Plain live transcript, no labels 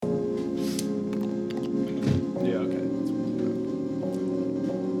Yeah, okay.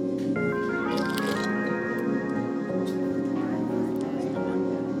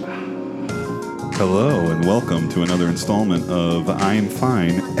 Hello and welcome to another installment of I'm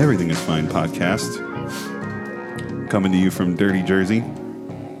Fine, Everything is Fine podcast. Coming to you from Dirty Jersey.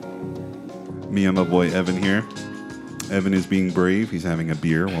 Me and my boy Evan here. Evan is being brave. He's having a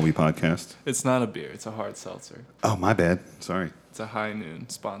beer while we podcast. It's not a beer. It's a hard seltzer. Oh, my bad. Sorry. It's a High Noon.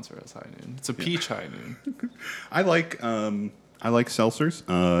 Sponsor us, High Noon. It's a peach High Noon. I like seltzers.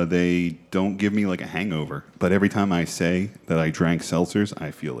 They don't give me like a hangover. But every time I say that I drank seltzers,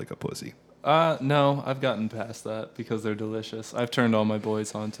 I feel like a pussy. No, I've gotten past that because they're delicious. I've turned all my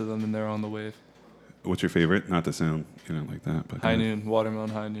boys onto them and they're on the wave. What's your favorite? Not to sound, like that, but High Noon,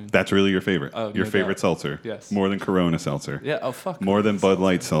 watermelon High Noon. That's really your favorite. Oh, your no favorite doubt. seltzer. Yes. More than Corona seltzer. Yeah. Oh fuck. More than Bud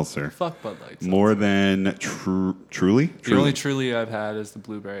Light seltzer. Fuck Bud Light. More than Truly. The only Truly I've had is the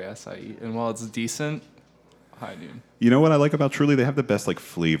blueberry acai, and while it's decent, High Noon. You know what I like about Truly? They have the best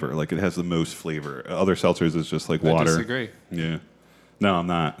flavor. Like it has the most flavor. Other seltzers is just like water. I disagree. Yeah. No, I'm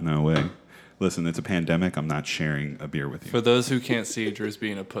not. No way. Listen, it's a pandemic. I'm not sharing a beer with you. For those who can't see, Drew's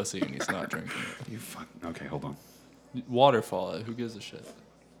being a pussy and he's not drinking it. You fuck. Okay, hold on. Waterfall it. Who gives a shit?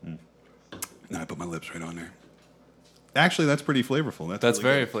 No, I put my lips right on there. Actually, that's pretty flavorful. That's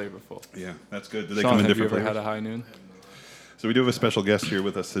really very flavorful. good. Yeah, that's good. Do they Sean, come in have you different ever flavors? had a High Noon? So we do have a special guest here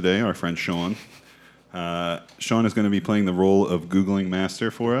with us today, our friend Sean. Sean is going to be playing the role of Googling master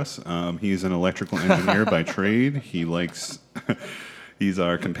for us. He's an electrical engineer by trade. He's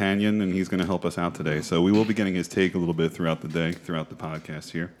our companion, and he's going to help us out today. So we will be getting his take a little bit throughout the day, throughout the podcast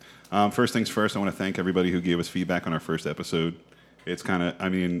here. First things first, I want to thank everybody who gave us feedback on our first episode. It's kind of, I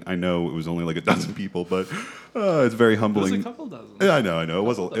know it was only like a dozen people, but it's very humbling. It was a couple dozen. Yeah, I know.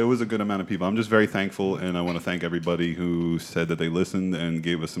 It was a good amount of people. I'm just very thankful, and I want to thank everybody who said that they listened and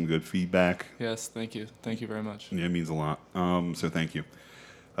gave us some good feedback. Yes, thank you. Thank you very much. Yeah, it means a lot. So thank you.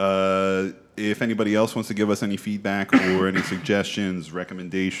 If anybody else wants to give us any feedback or any suggestions,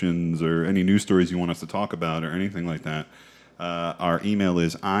 recommendations, or any news stories you want us to talk about or anything like that, our email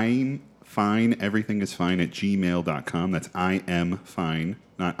is imfineeverythingisfine@gmail.com. That's I am fine,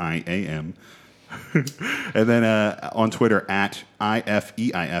 not I am. And then on Twitter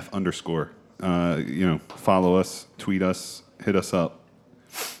 @IFEIF_. Follow us, tweet us, hit us up.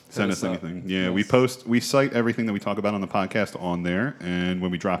 Send us anything. Yeah, yes. we cite everything that we talk about on the podcast on there, and when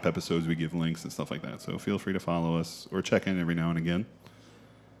we drop episodes, we give links and stuff like that. So feel free to follow us or check in every now and again.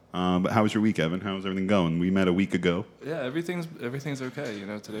 But how was your week, Evan? How was everything going? We met a week ago. Yeah, everything's okay.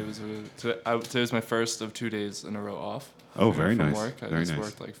 Today was my first of 2 days in a row off. Oh, very from nice. Work. I Very just nice.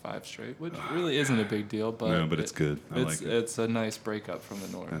 worked like 5 straight, which really isn't a big deal, but No, but it's good. I like it. It's a nice breakup from the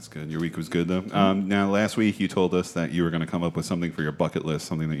norm. That's good. Your week was good, though. Now, last week you told us that you were going to come up with something for your bucket list,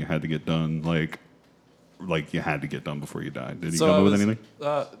 something that you had to get done, like you had to get done before you died. Did you come up with anything?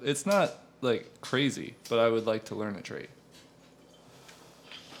 It's not like crazy, but I would like to learn a trade.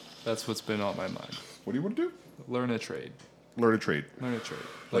 That's what's been on my mind. What do you want to do? Learn a trade. Learn a trade. Learn a trade.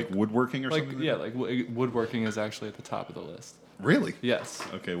 Like woodworking or something? Yeah, woodworking is actually at the top of the list. Really? Yes.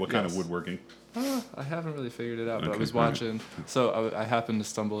 Okay, what kind of woodworking? I haven't really figured it out, but I Okay, was all right. watching. So I happened to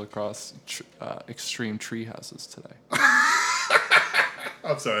stumble across Extreme Tree Houses today.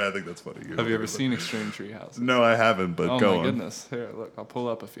 I'm sorry, I think that's funny. Have you ever seen Extreme Tree Houses? No, I haven't, but Oh go my on. goodness! Here, look, I'll pull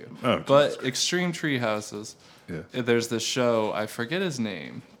up a few. Oh, but Extreme Tree Houses. Yeah. There's this show. I forget his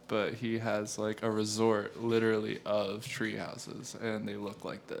name, but he has like a resort, literally of tree houses, and they look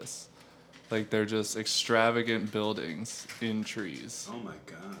like this. Like they're just extravagant buildings in trees. Oh my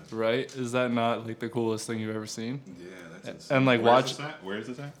god. Right? Is that not like the coolest thing you've ever seen? Yeah, that's insane. And, like, watch- Where is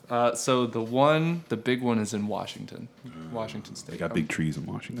this at? So the big one is in Washington, Washington State. They got big trees in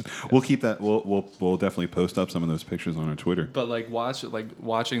Washington. We'll keep that. We'll definitely post up some of those pictures on our Twitter. But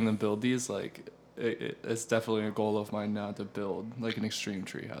watching them build these, it's definitely a goal of mine now to build like an extreme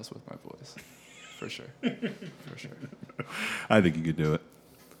tree house with my boys, for sure, for sure. I think you could do it.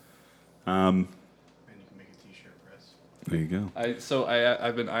 And you can make a t-shirt press. There you go.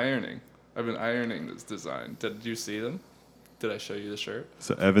 I've been ironing. This design. Did you see them? Did I show you the shirt?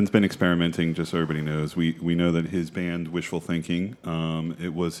 So Evan's been experimenting, just so everybody knows. We know that his band, Wishful Thinking,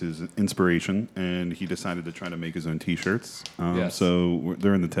 it was his inspiration, and he decided to try to make his own T-shirts. Yes. So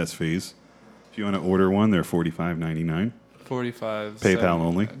they're in the test phase. If you want to order one, they're $45.99. $45. PayPal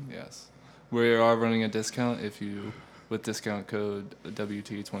only. Yes. We are running a discount with discount code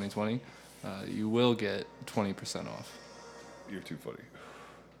WT2020, you will get 20% off. You're too funny.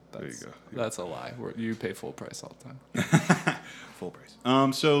 There you go. That's a lie. You pay full price all the time. full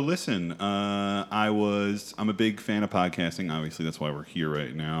price. So listen, I'm a big fan of podcasting. Obviously, that's why we're here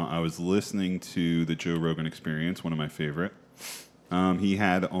right now. I was listening to the Joe Rogan Experience, one of my favorite. He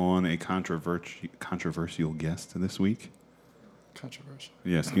had on a controversial guest this week. Controversial.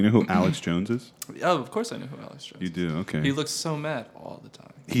 Yes. Do you know who Alex Jones is? Oh, of course I know who Alex Jones You is. do? Okay. He looks so mad all the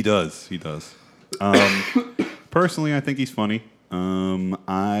time. He does. Personally, I think he's funny.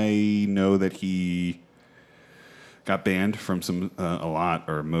 I know that he got banned from a lot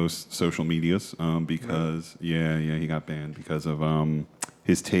or most social medias because he got banned because of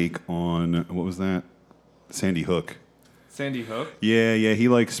his take on what was that? Sandy Hook. Sandy Hook? Yeah, he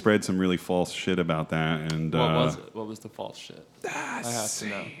like spread some really false shit about that, and What was it? What was the false shit? I have to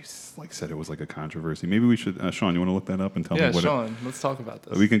know. Like said, it was like a controversy. Maybe we should, Sean. You want to look that up and tell me Yeah, what? Sean, let's talk about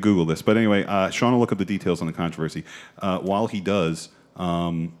this. We can Google this, but anyway, Sean will look up the details on the controversy. While he does,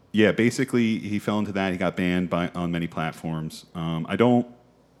 basically he fell into that. He got banned on many platforms. I don't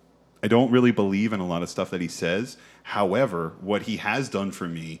really believe in a lot of stuff that he says. However, what he has done for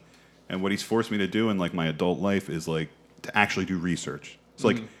me, and what he's forced me to do in like my adult life, is like to actually do research. So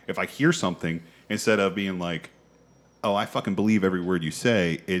like if I hear something, instead of being like, oh, I fucking believe every word you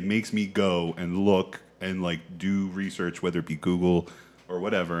say, it makes me go and look and like do research, whether it be Google or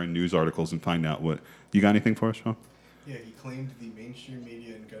whatever, and news articles, and find out what. You got anything for us, Sean? Yeah, he claimed the mainstream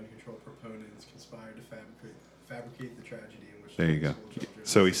media and gun control proponents conspired to fabricate the tragedy in which There you go. school children.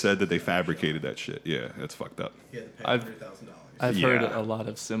 So he said that they fabricated that shit. Yeah, that's fucked up. He had to pay I've- $100,000. I've Yeah. heard a lot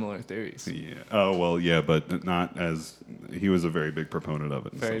of similar theories. Yeah. Oh well, yeah, but not as he was a very big proponent of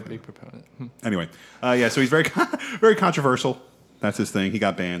it. and Very stuff like big proponent. that. Anyway, so he's very very controversial. That's his thing. He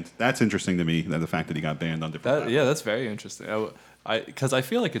got banned. That's interesting to me. That the fact that he got banned on different. platforms. That's very interesting. Because I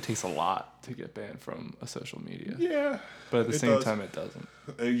feel like it takes a lot to get banned from a social media. Yeah. But at the It same does. time, it doesn't.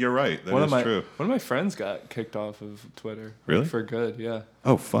 You're right. That One is of my true. one of my friends got kicked off of Twitter. Really? For good, yeah.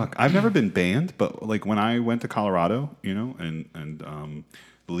 Oh fuck! I've never been banned, but like when I went to Colorado, and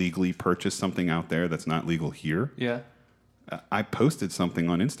legally purchased something out there that's not legal here, Yeah. I posted something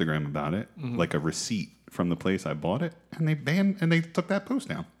on Instagram about it, like a receipt from the place I bought it, and they took that post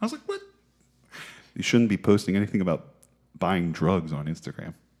down. I was like, what? You shouldn't be posting anything about buying drugs on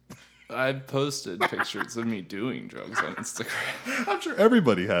Instagram. I posted pictures of me doing drugs on Instagram. I'm sure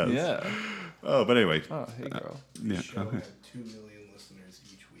everybody has. Yeah. Oh, but anyway. Oh, hey girl. Yeah. The show Okay. had 2 million listeners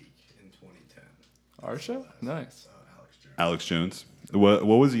each week in 2010. Our show? Nice. Alex Jones. Alex Jones. What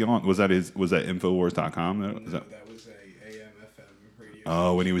was he on? Was that Infowars.com? Is that? That was a AM/FM radio.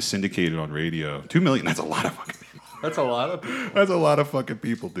 Oh, when he was syndicated on radio. 2 million. That's a lot of fucking people. That's a lot of people That's a lot of fucking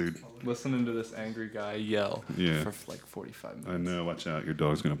people, dude. listening to this angry guy yell Yeah. for like 45 minutes. I know. Watch out. Your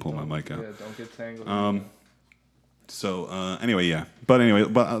dog's going to pull my mic out. Yeah, don't get tangled. So anyway, yeah. But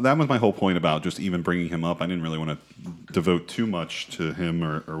that was my whole point about just even bringing him up. I didn't really want to devote too much to him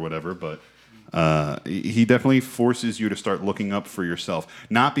or whatever, but he definitely forces you to start looking up for yourself.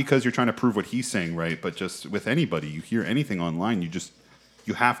 Not because you're trying to prove what he's saying, right? But just with anybody, you hear anything online,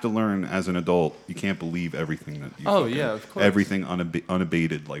 you have to learn as an adult. You can't believe everything that you. Oh, yeah, of course. Everything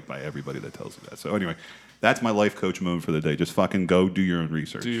unabated, like by everybody that tells you that. So anyway, that's my life coach mode for the day. Just fucking go do your own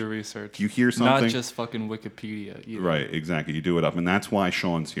research. Do your research. You hear something, Not just fucking Wikipedia either. right? Exactly. You do it up, and that's why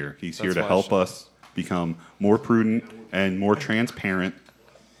Sean's here. He's here That's to why help Sean- us become more prudent and more transparent.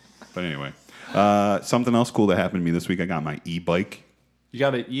 But anyway, something else cool that happened to me this week. I got my e-bike. You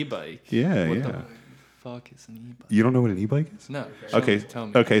got an e-bike. Yeah, What yeah. the fuck is an e-bike? You don't know what an e-bike is? No. Okay. Tell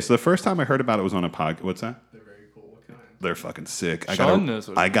me. Okay. So the first time I heard about it was on a podcast. What's that? They're very cool. What kind? They're fucking sick. Sean knows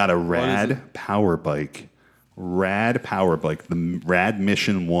what it I got a is. What is rad it? power bike. Rad power bike. The Rad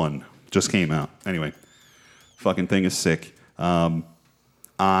Mission 1 just came out. Anyway, fucking thing is sick.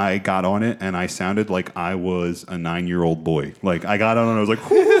 I got on it and I sounded like I was a 9-year-old boy. Like I got on and I was like,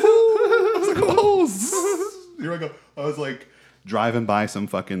 I was like, oh, here I go. I was like driving by some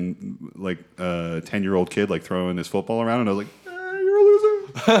fucking like 10-year-old kid like throwing his football around, and I was like, you're a loser.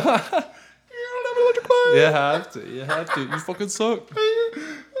 You don't have an electric bike. You have to. You have to. You fucking suck. You're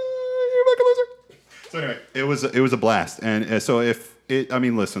a fucking loser. So anyway, it was a blast, and so I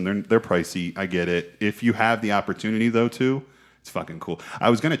mean, listen, they're pricey. I get it. If you have the opportunity though, too, it's fucking cool. I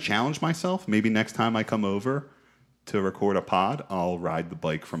was gonna challenge myself. Maybe next time I come over to record a pod, I'll ride the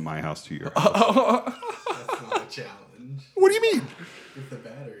bike from my house to your house. That's not a challenge. What do you mean? If the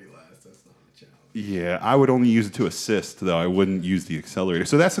battery lasts, that's not a challenge. Yeah, I would only use it to assist, though. I wouldn't use the accelerator.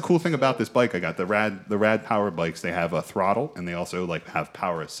 So that's the cool thing about this bike. I got the rad power bikes. They have a throttle, and they also like have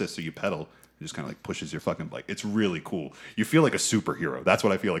power assist. So you pedal, it just kind of like pushes your fucking bike. It's really cool. You feel like a superhero. That's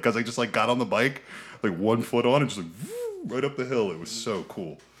what I feel like, because I just like got on the bike, like 1 foot on, and just like right up the hill. It was so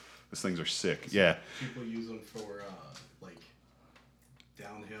cool. These things are sick. Yeah. People use them for like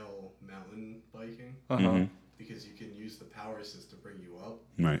downhill mountain biking Uh-huh. because you can use the power assist to bring you up,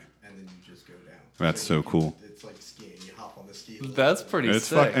 Right. and then you just go down. That's so you cool. It's like skiing. You hop on the ski lift. That's pretty And it's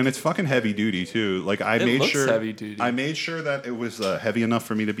sick. and it's fucking heavy duty too. Like I It made looks sure heavy duty. I made sure that it was heavy enough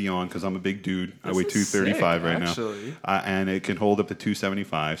for me to be on because I'm a big dude. I This weigh is 235 sick, right actually. now, and it can hold up to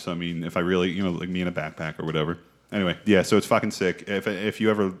 275. So I mean, if I really, like me in a backpack or whatever. Anyway, yeah. So it's fucking sick. If you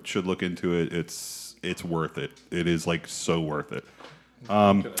ever should look into it, it's worth it. It is like so worth it.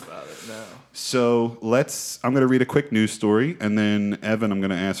 Thinking about it now. So I'm going to read a quick news story, and then Evan, I'm going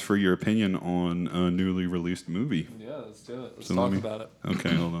to ask for your opinion on a newly released movie. Yeah, let's do it. Let's So talk let me- about it.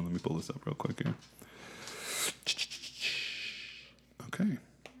 Okay, hold on. Let me pull this up real quick here. Okay.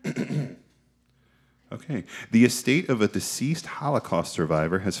 Okay. The estate of a deceased Holocaust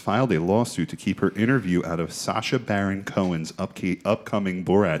survivor has filed a lawsuit to keep her interview out of Sacha Baron Cohen's upcoming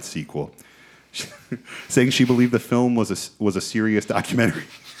Borat sequel, saying she believed the film was a serious documentary.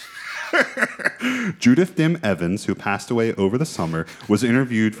 Judith Dim Evans, who passed away over the summer, was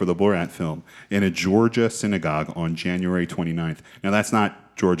interviewed for the Borat film in a Georgia synagogue on January 29th. Now, that's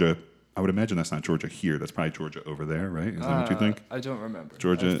not Georgia. I would imagine that's not Georgia here. That's probably Georgia over there, right? Is that what you think? I don't remember.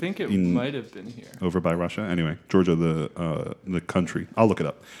 Georgia I think it in- might have been here. Over by Russia? Anyway, Georgia, the country. I'll look it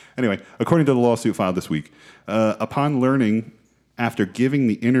up. Anyway, according to the lawsuit filed this week, upon learning after giving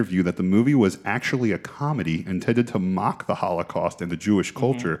the interview that the movie was actually a comedy intended to mock the Holocaust and the Jewish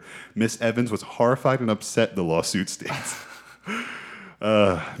culture, Miss Evans was horrified and upset, the lawsuit states.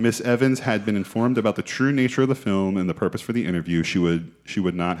 Miss Evans had been informed about the true nature of the film and the purpose for the interview. She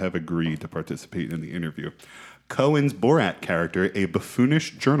would not have agreed to participate in the interview. Cohen's Borat character, a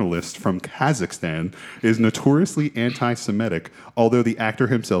buffoonish journalist from Kazakhstan, is notoriously anti-Semitic, although the actor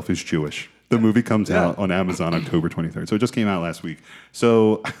himself is Jewish. The movie comes out on Amazon October 23rd. So it just came out last week.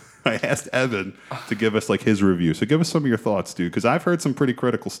 So I asked Evan to give us like his review. So give us some of your thoughts, dude, because I've heard some pretty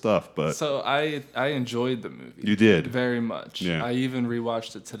critical stuff. But So I enjoyed the movie. You did? Very much. Yeah. I even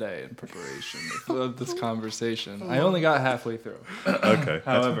rewatched it today in preparation of this conversation. I only got halfway through. okay,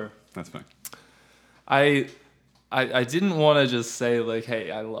 However, that's fine. I didn't want to just say like,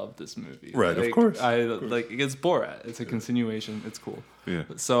 hey, I love this movie. Right, of Like, course. Like it's Borat. It's a continuation. It's cool. Yeah.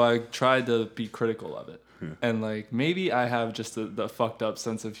 So I tried to be critical of it, and like maybe I have just the fucked up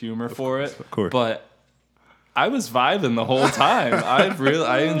sense of humor for it. Of course. But I was vibing the whole time.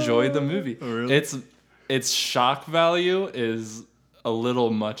 I enjoyed the movie. Oh, really? Its shock value is a little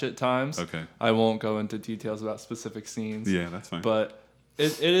much at times. Okay. I won't go into details about specific scenes. Yeah, that's fine. But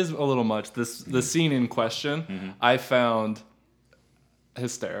it is a little much. The scene in question, I found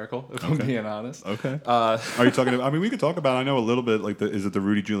hysterical, if I'm being honest. Okay. Are you talking about, I mean, we could talk about, I know a little bit, like, is it the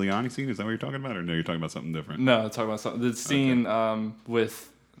Rudy Giuliani scene? Is that what you're talking about? Or no, you're talking about something different? No, talking about something. The scene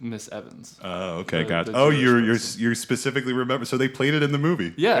with Miss Evans. Oh, okay, The- gotcha. the Oh, Jewish you're specifically remember. So they played it in the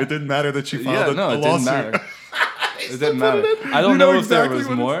movie. Yeah. It didn't matter that she Yeah, filed no, a it didn't lawsuit. matter. It didn't matter. I don't You know know if there exactly was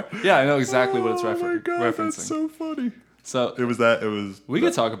what more. Yeah, I know exactly what it's Oh my God, referencing. that's so funny. So It was that. It was. we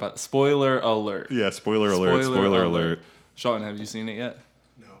could talk about spoiler alert. Yeah. Spoiler alert. Spoiler alert. Sean, have you seen it yet?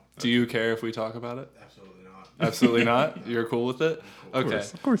 No, Do you care if we talk about it? absolutely not. Absolutely not. You're cool with it? Okay.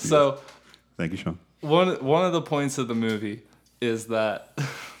 Of course he So Thank you, Sean. one of the points of the movie is that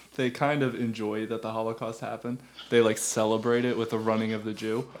they kind of enjoy that the Holocaust happened. They like celebrate it with the running of the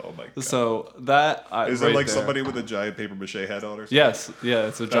Jew. Oh my God. So that Is right it like there- somebody with a giant paper mache head on or something? Yes, yeah,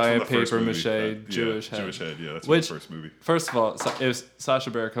 it's a That's from giant the first paper movie. mache Jewish head. Jewish head. Yeah, that's Which- from the first movie. First of all, if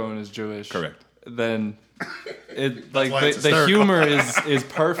Sacha Baron Cohen is Jewish, Correct. then it like why it's the hysterical. humor is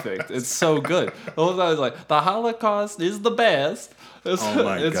perfect. It's so good. The whole time I was like, the Holocaust is the best. It's, Oh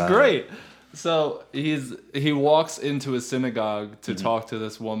my it's God. great. So he walks into a synagogue to Mm-hmm. talk to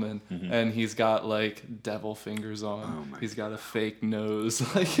this woman, and he's got like devil fingers on. Oh my He's got a fake nose,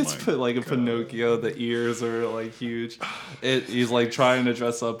 like it's my put like a Pinocchio. The ears are like huge. He's like trying to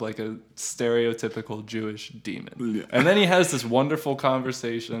dress up like a stereotypical Jewish demon, Yeah. and then he has this wonderful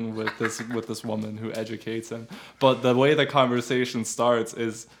conversation with this woman who educates him. But the way the conversation starts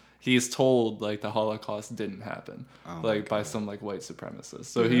is he's told like the Holocaust didn't happen, like by some like white supremacist.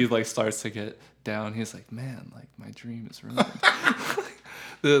 So he like starts to get down. He's like, man, like my dream is ruined.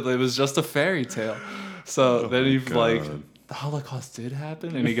 It was just a fairy tale. So then he's like, God. the Holocaust did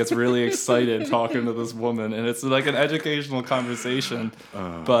happen, and he gets really excited talking to this woman, and it's like an educational conversation.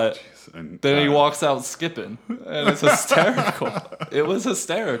 But Jeez. And, then he walks out skipping, and it's hysterical. It was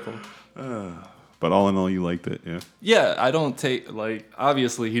hysterical. But all in all, you liked it, yeah. Yeah, I don't take like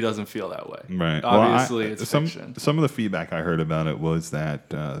obviously he doesn't feel that way. Right. Obviously Well, it's some fiction. some of the feedback I heard about it was that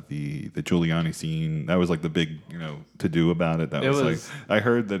the Giuliani scene, that was like the big to do about it. That It was, was- like, I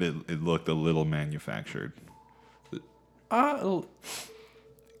heard that it looked a little manufactured.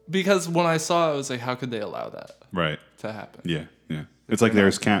 Because when I saw it, I was like, how could they allow that Right. to happen? Yeah. Yeah. It's like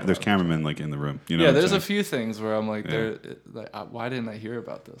there's cameramen like in the room. You know. Yeah, what I'm there's a saying? few things where I'm like, why didn't I hear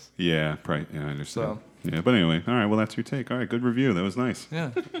about this? Yeah. Right. Yeah. I understand. Yeah. But anyway. All right. Well, that's your take. All right. Good review. That was nice.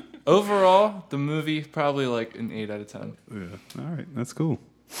 Yeah. Overall, the movie probably like an 8 out of 10. Yeah. All right. That's cool.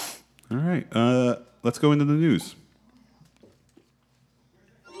 All right. Let's go into the news.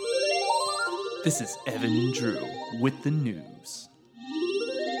 This is Evan and Drew with the news.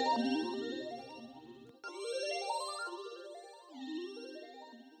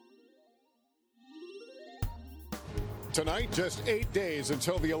 Tonight, just 8 days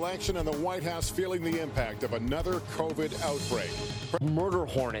until the election and the White House feeling the impact of another COVID outbreak. Murder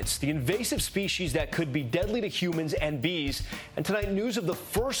hornets, the invasive species that could be deadly to humans and bees. And tonight, news of the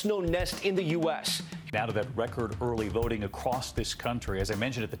first known nest in the U.S. Now to that record early voting across this country. As I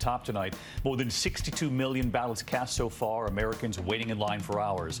mentioned at the top tonight, more than 62 million ballots cast so far, Americans waiting in line for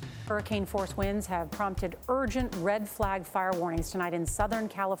hours. Hurricane force winds have prompted urgent red flag fire warnings tonight in Southern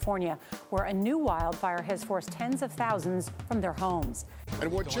California, where a new wildfire has forced tens of thousands from their homes.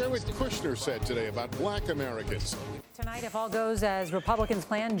 And what Jared Kushner said today about black Americans. Tonight, if all goes as Republicans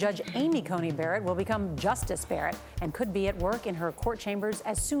plan, Judge Amy Coney Barrett will become Justice Barrett and could be at work in her court chambers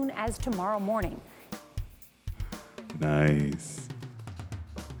as soon as tomorrow morning. Nice.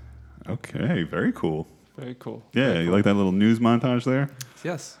 Okay, very cool. Very cool. Yeah, Very you cool. like that little news montage there?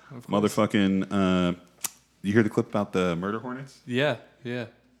 Yes, of course. Motherfucking, you hear the clip about the murder hornets? Yeah, yeah.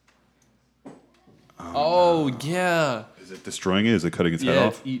 Oh, yeah. Is it destroying it? Is it cutting its head Yeah,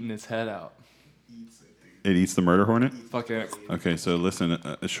 off? it's eating its head out. It eats the murder hornet? Fucking. Okay, so listen,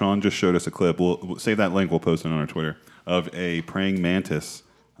 Sean just showed us a clip. We'll save that link. We'll post it on our Twitter of a praying mantis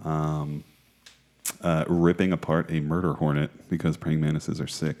ripping apart a murder hornet because praying mantises are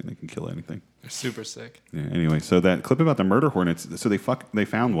sick and they can kill anything. They're super sick. Yeah. Anyway, so that clip about the murder hornets. So they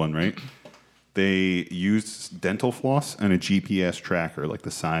found one, right? They used dental floss and a GPS tracker, like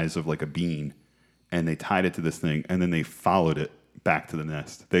the size of like a bean, and they tied it to this thing, and then they followed it back to the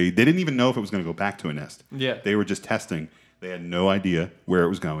nest. They didn't even know if it was going to go back to a nest. Yeah. They were just testing. They had no idea where it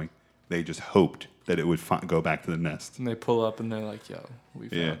was going. They just hoped that it would go back to the nest. And they pull up and they're like, yo, we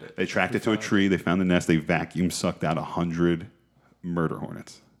found Yeah. it. They tracked We it to a found tree. They found the nest. They vacuum sucked out 100 murder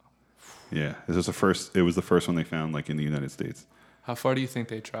hornets. Yeah. It was the first one they found like in the United States. How far do you think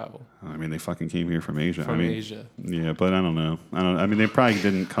they travel? I mean, they fucking came here from Asia. From Asia. Yeah, but I don't know. I mean, they probably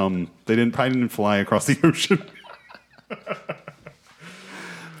didn't come. They probably didn't fly across the ocean.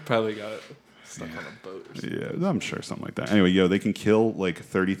 Probably got stuck on a boat or something. Yeah, I'm sure something like that. Anyway, they can kill like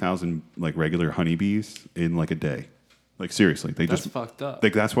 30,000 like regular honeybees in like a day. Like seriously, they That's just fucked up.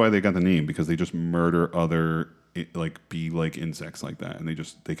 Like that's why they got the name, because they just murder other like bee-like insects like that,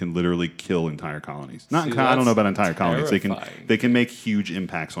 and they can literally kill entire colonies. I don't know about entire colonies. terrifying. They can make huge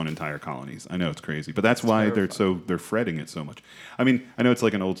impacts on entire colonies. I know it's crazy, but that's why they're fretting it so much. I mean, I know it's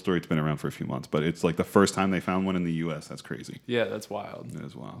like an old story. It's been around for a few months, but it's like the first time they found one in the U.S. That's crazy. Yeah, that's wild. That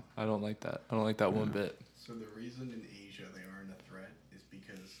is wild. I don't like that. I don't like that one bit. So the reason in Asia they aren't a threat is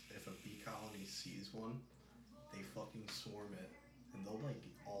because if a bee colony sees one, they fucking swarm it, and they'll like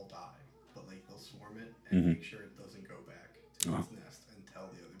all die, but like they'll swarm it and make sure it doesn't go back to its nest and tell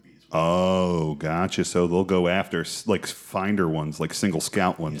the other bees. Oh, gotcha. So they'll go after like finder ones, like single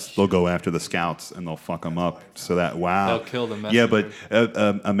scout ones. They'll go after the scouts and they'll fuck them up. So that They'll kill the Yeah, but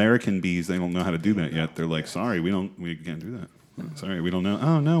messenger. American bees, they don't know how to do that yet. They're like, sorry, we can't do that. Sorry, we don't know.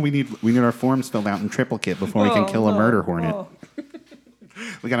 Oh no, we need our forms filled out in triplicate before we can kill a murder hornet.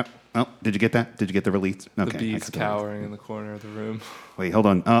 We gotta. Oh, did you get that? Did you get the release? Okay. The I bee's got the cowering in the corner of the room. release. Wait, hold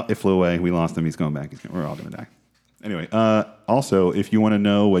on. Oh, it flew away. We lost him. He's going back. We're all gonna die. Anyway, also, if you want to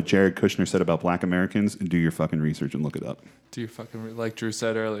know what Jared Kushner said about black Americans, do your fucking research and look it up. Do your fucking like Drew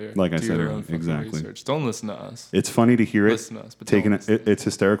said earlier. Like I do said your earlier, own fucking exactly. Research. Don't listen to us. It's funny to hear it. Listen to us, but don't listen. It's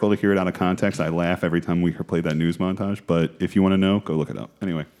hysterical to hear it out of context. I laugh every time we play that news montage. But if you want to know, go look it up.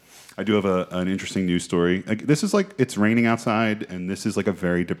 Anyway, I do have an interesting news story. This is like, it's raining outside, and this is like a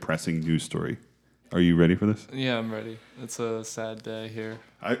very depressing news story. Are you ready for this? Yeah, I'm ready. It's a sad day here.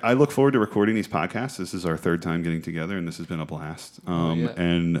 I look forward to recording these podcasts. This is our third time getting together, and this has been a blast.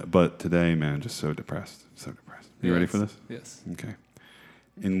 Yeah. But today, man, just so depressed. So depressed. You ready for this? Yes. Okay.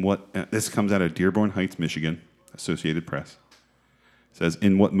 This comes out of Dearborn Heights, Michigan, Associated Press. It says,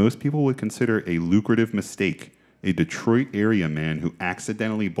 in what most people would consider a lucrative mistake, a Detroit area man who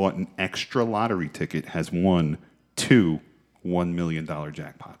accidentally bought an extra lottery ticket has won 2 $1 million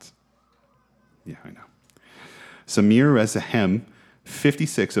jackpots. Yeah, I know. Samir Rezahem,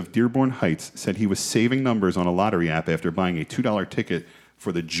 56 of Dearborn Heights, said he was saving numbers on a lottery app after buying a $2 ticket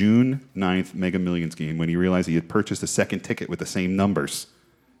for the June 9th Mega Millions game when he realized he had purchased a second ticket with the same numbers.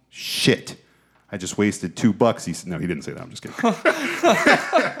 shit, I just wasted $2. He said, no, he didn't say that. I'm just kidding.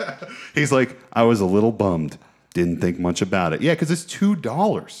 He's like, I was a little bummed. Didn't think much about it. Yeah, because it's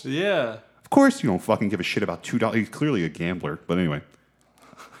 $2. Yeah. Of course you don't fucking give a shit about $2. He's clearly a gambler, but anyway.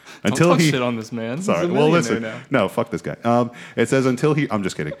 Don't talk shit on this man. Sorry. He's a Well, millionaire listen. now. No, fuck this guy. It says I'm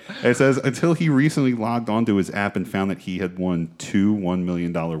just kidding. It says until he recently logged onto his app and found that he had won 2 $1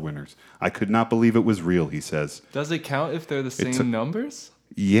 million winners. I could not believe it was real, he says. Does it count if they're the same numbers?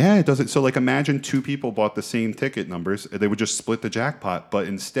 Yeah, it doesn't. So, like, imagine 2 people bought the same ticket numbers. They would just split the jackpot. But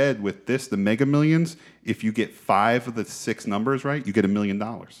instead, with this, the Mega Millions, if you get 5 of the 6 numbers right, you get $1 million.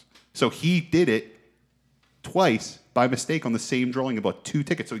 So he did it twice by mistake on the same drawing about 2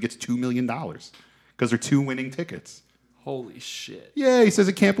 tickets. So he gets $2 million because they're 2 winning tickets. Holy shit. Yeah, he says,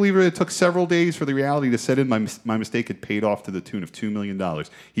 I can't believe it took several days for the reality to set in. My mistake had paid off to the tune of $2 million.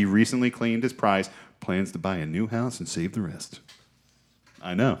 He recently claimed his prize, plans to buy a new house and save the rest.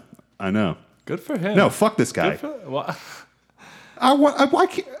 I know. Good for him. No, fuck this guy. Why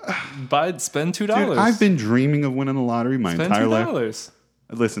can't... Spend $2. Dude, I've been dreaming of winning the lottery my entire life. $2.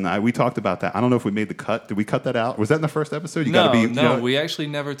 Listen, we talked about that. I don't know if we made the cut. Did we cut that out? Was that in the first episode? We actually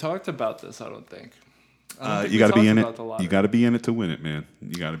never talked about this, I don't think. You got to be in it. You got to be in it to win it, man.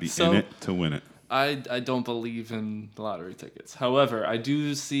 You got to be in it to win it. I don't believe in lottery tickets. However, I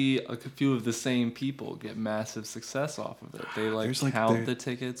do see a few of the same people get massive success off of it. They count the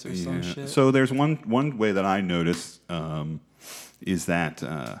tickets or some shit. So there's one way that I noticed is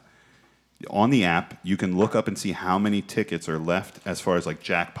that on the app you can look up and see how many tickets are left as far as like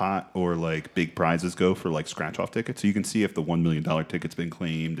jackpot or like big prizes go for like scratch off tickets. So you can see if the $1 million ticket's been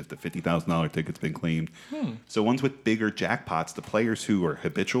claimed, if the $50,000 ticket's been claimed. So ones with bigger jackpots, the players who are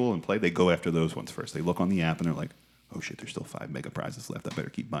habitual and play, they go after those ones first. They look on the app and they're like, oh shit, there's still 5 mega prizes left. I better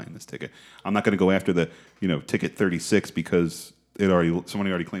keep buying this ticket. I'm not going to go after the ticket 36 because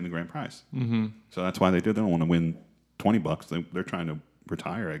somebody already claimed the grand prize. Mm-hmm. So that's why they do. They don't want to win $20. They're trying to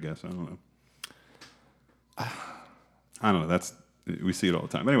retire, I guess. I don't know. I don't know. We see it all the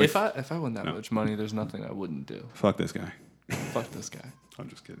time. Anyway, if I win that much money, there's nothing I wouldn't do. Fuck this guy. Fuck this guy. I'm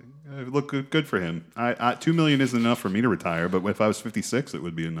just kidding. Look, good for him. $2 million isn't enough for me to retire, but if I was 56, it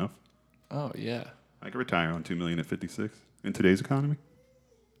would be enough. Oh yeah. I could retire on $2 million at 56 in today's economy.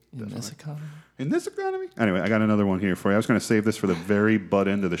 In this economy. In this economy. Anyway, I got another one here for you. I was going to save this for the very butt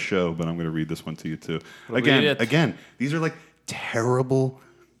end of the show, but I'm going to read this one to you too. Again, these are like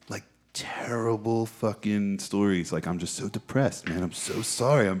terrible fucking stories. Like, I'm just so depressed, man. I'm so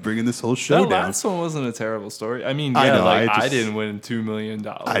sorry. I'm bringing this whole show down. That last one wasn't a terrible story. I mean, I didn't win $2 million.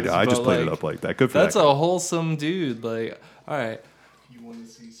 I know. I just played it up like that. Good for that's that. a wholesome dude. Like, all right. If you want to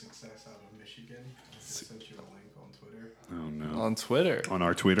see success out of Michigan, I just sent you a link on Twitter. Oh no. On Twitter. On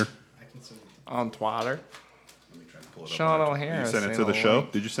our Twitter. I can send it. On Twitter. Let me try to pull it up. Sean O'Hara. You sent it to the show?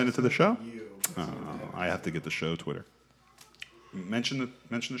 Did you send it to the show? I have to get the show Twitter. Mention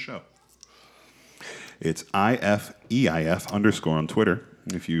the show. It's IFEIF_ on Twitter.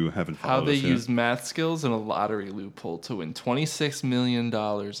 If you haven't followed How they us yet. used math skills and a lottery loophole to win $26 million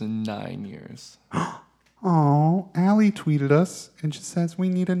in 9 years. Oh, Allie tweeted us and she says we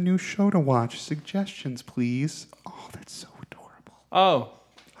need a new show to watch. Suggestions, please. Oh, that's so adorable. Oh,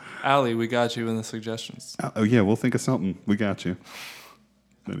 Allie, we got you in the suggestions. Oh yeah, we'll think of something. We got you.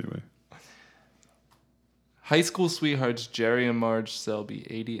 Anyway. High school sweethearts Jerry and Marge Selby,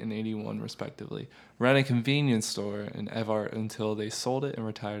 80 and 81 respectively, ran a convenience store in Evart until they sold it and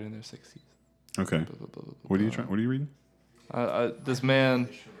retired in their 60s. Okay. What are you reading? This man.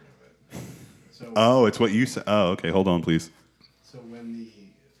 Oh, it's what you said. Oh, okay. Hold on, please. So when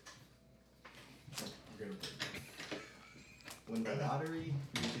the lottery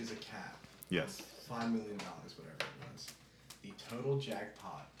reaches a cap, Yes. $5 million, whatever it was, the total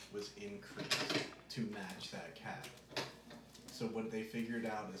jackpot was increased to match that cap. So what they figured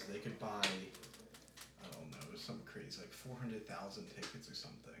out is they could buy, I don't know, it was something crazy, like 400,000 tickets or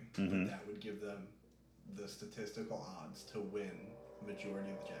something. Mm-hmm. That would give them the statistical odds to win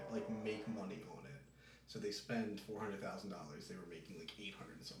majority of the jackpot, like make money on it. So they spend $400,000, they were making like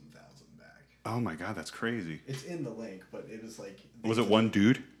 800 and something thousand back. Oh my God, that's crazy. It's in the link, but it was like... Was it one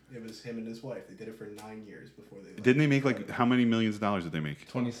dude? It was him and his wife. They did it for 9 years before they... Didn't they make like, how many millions of dollars did they make?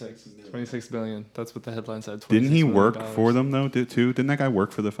 26 million. That's what the headline said. Didn't he work for them though, too? Didn't that guy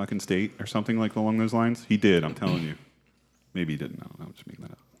work for the fucking state or something like along those lines? He did, I'm telling you. Maybe he didn't. I don't know. I'm just making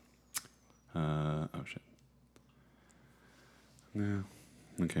that up. Oh shit. No.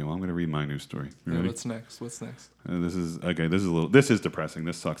 Okay, well I'm gonna read my news story. You ready? What's next? This is depressing.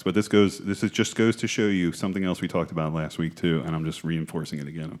 This sucks, but this just goes to show you something else we talked about last week too, and I'm just reinforcing it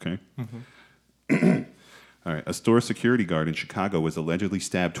again. Okay. Mm-hmm. All right. A store security guard in Chicago was allegedly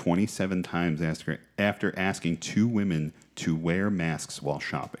stabbed 27 times after asking 2 women to wear masks while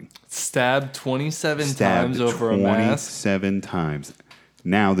shopping. Stabbed 27 times over a mask? 27 times.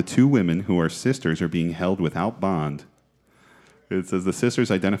 Now, the 2 women, who are sisters, are being held without bond. It says the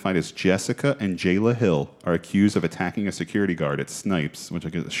sisters, identified as Jessica and Jayla Hill, are accused of attacking a security guard at Snipes, which I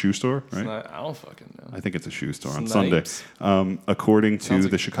guess is a shoe store, right? I don't fucking know. I think it's a shoe store on Snipes? Sunday. According to Sounds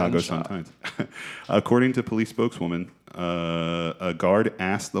like the a Chicago gun Sun-Times. According to police spokeswoman, the guard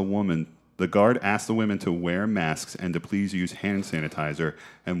asked the women to wear masks and to please use hand sanitizer,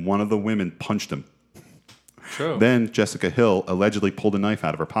 and one of the women punched him. True. Then Jessica Hill allegedly pulled a knife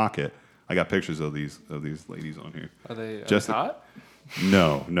out of her pocket. I got pictures of these ladies on here. Are they hot?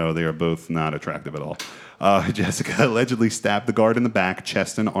 No, they are both not attractive at all. Jessica allegedly stabbed the guard in the back,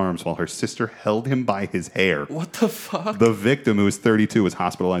 chest, and arms while her sister held him by his hair. What the fuck? The victim, who was 32, was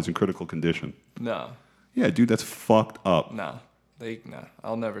hospitalized in critical condition. No. Yeah, dude, that's fucked up. No.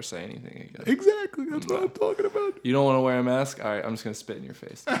 I'll never say anything again. Exactly, that's what I'm talking about. You don't want to wear a mask? All right, I'm just going to spit in your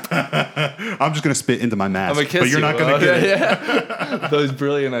face. I'm just going to spit into my mask. I'm going to kiss but you're not going to get it. Yeah. That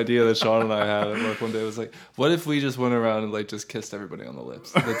brilliant idea that Sean and I had at work one day was like, what if we just went around and like just kissed everybody on the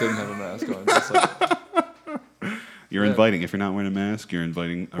lips that didn't have a mask on? Just like, you're inviting. If you're not wearing a mask, you're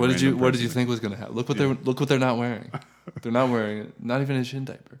inviting. What did you think was going to happen? Look what they're not wearing. They're not wearing not even a shin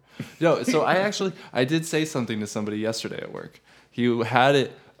diaper. No, so I did say something to somebody yesterday at work. He had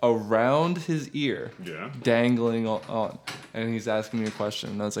it around his ear, dangling on, and he's asking me a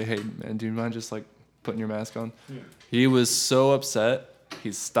question. And I was like, "Hey, man, do you mind just like putting your mask on?" Yeah. He was so upset.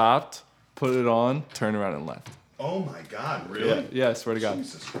 He stopped, put it on, turned around, and left. Oh my God! Really? Yeah, I swear to God.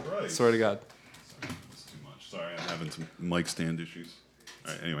 Jesus Christ! Swear to God. Sorry, that's too much. Sorry, I'm having some mic stand issues.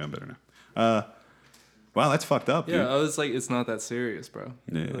 All right. Anyway, I'm better now. Wow, that's fucked up. Yeah, dude. I was like, it's not that serious, bro.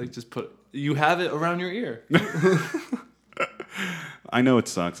 Yeah. Like, just you have it around your ear. I know it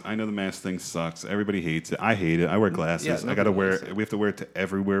sucks. I know the mask thing sucks. Everybody hates it. I hate it. I wear glasses. I gotta wear it. We have to wear it to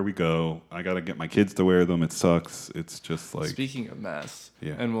everywhere we go. I gotta get my kids to wear them. It sucks. It's just like. Speaking of masks,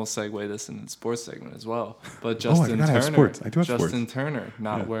 yeah. And we'll segue this into the sports segment as well. But Justin Turner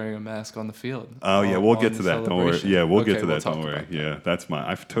not wearing a mask on the field. Oh yeah, we'll get to that. Don't worry. Yeah, we'll get to that. Don't worry. Yeah,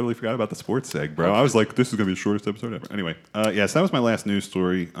 I totally forgot about the sports seg, bro. Okay. I was like, this is gonna be the shortest episode ever. Anyway, yes, that was my last news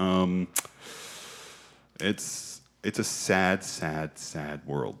story. It's a sad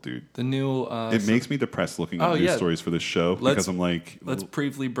world, dude. The new... it makes me depressed looking at news stories for this show because I'm like... Let's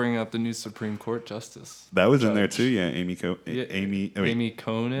briefly bring up the new Supreme Court Justice. That was in there too, yeah. Amy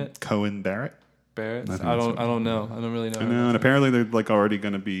Cohen Barrett? Barrett? I don't know. I don't really know. I know, and apparently they're like already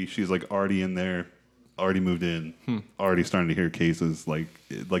going to be... She's like already in there, already moved in, already starting to hear cases like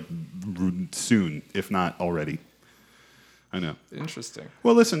soon, if not already. I know. Interesting.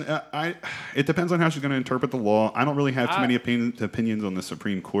 Well, listen, it depends on how she's going to interpret the law. I don't really have too many opinions on the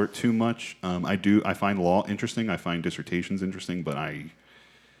Supreme Court too much. I find law interesting. I find dissertations interesting, but I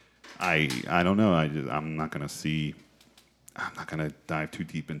don't know. I'm not going to dive too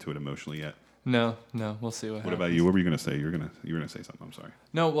deep into it emotionally yet. No, we'll see what happens. What about you? What were you going to say? You were going to say something. I'm sorry.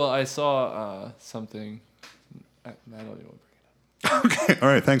 No, well, I saw something. I don't even want to bring it up. Okay. All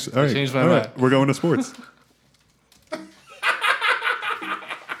right. Thanks. All right. Changed my mind. Right. We're going to sports.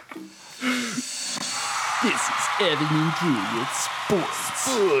 This is Evan and Drew with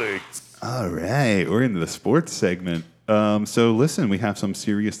Sports. All right, we're into the sports segment. So listen, we have some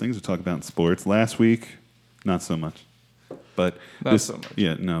serious things to talk about in sports. Last week, not so much. But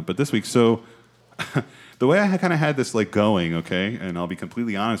yeah, no. But this week, so the way I kind of had this like going, okay, and I'll be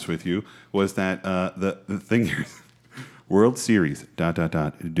completely honest with you, was that the thing here, World Series. ...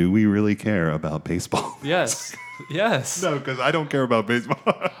 Do we really care about baseball? Yes. No, because I don't care about baseball.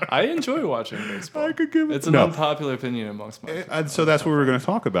 I enjoy watching baseball. I could give it. It's an unpopular opinion amongst my friends. And so that's what we're going to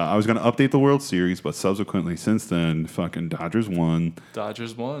talk about. I was going to update the World Series, but subsequently, since then, fucking Dodgers won.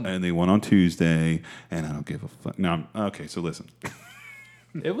 And they won on Tuesday, and I don't give a fuck. No, okay, so listen.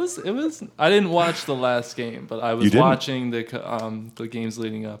 It was. I didn't watch the last game, but I was watching the games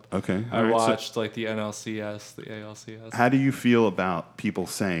leading up. Okay, I watched like the NLCS, the ALCS. How do you feel about people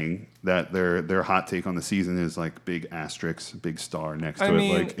saying that their hot take on the season is like big asterisks, big star next to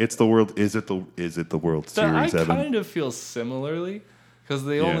it? Like it's the world. Is it the World Series? I kind of feel similarly because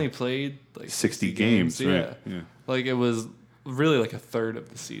they only played like 60 games. Yeah. Like it was really like a third of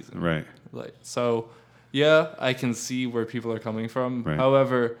the season. Right. Like so. Yeah, I can see where people are coming from. Right.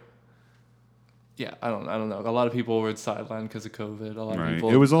 However, yeah, I don't know. A lot of people were sidelined because of COVID. A lot of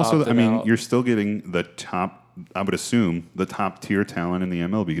people. It was also. I mean, out. You're still getting the top. I would assume the top tier talent in the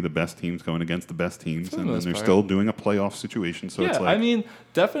MLB, the best teams going against the best teams, and then they're still doing a playoff situation. So it's like. I mean,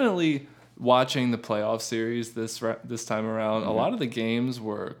 definitely watching the playoff series this time around, a lot of the games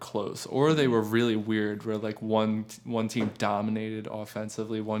were close, or they were really weird, where like one team dominated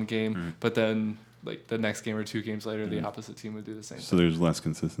offensively one game, but then like the next game or 2 games later, the opposite team would do the same So thing. there's less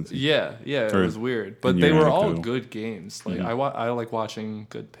consistency. Yeah, it Or was weird, but in they your were all anecdotal. good games. Like I like watching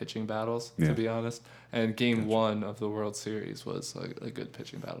good pitching battles, Yeah. to be honest. And game 1 of the World Series was a good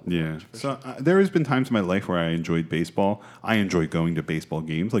pitching battle. to Yeah. watch, for So there has been times in my life where I enjoyed baseball. I enjoy going to baseball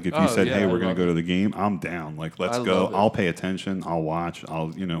games. Like if you Oh, said, yeah, "Hey, I we're going love to go it. to the game," I'm down. Like let's I go. love it. I'll pay attention. I'll watch.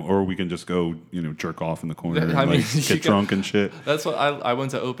 Or we can just go, jerk off in the corner and I mean, like you get can- drunk and shit. That's what I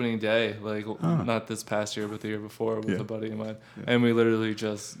went to opening day, like not this past year, but the year before with a buddy of mine, and we literally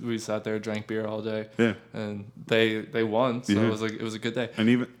we sat there, drank beer all day, Yeah. and they won, so Yeah. it was a good day. And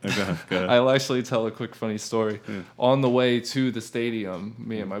even go ahead. I'll actually tell a quick funny story. On the way to the stadium,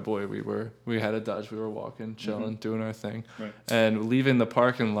 me and my boy, we had a Dutch. We were walking, chilling, doing our thing, Right. and leaving the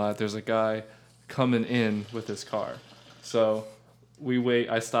parking lot. There's a guy coming in with his car, so we wait.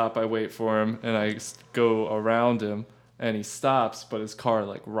 I stop. I wait for him, and I go around him. And he stops, but his car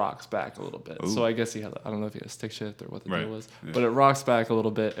like rocks back a little bit. So I guess I don't know if he had a stick shift or what the Right. deal was, Yeah. but it rocks back a little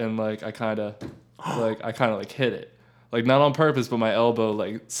bit, and like I kind of hit it, like not on purpose, but my elbow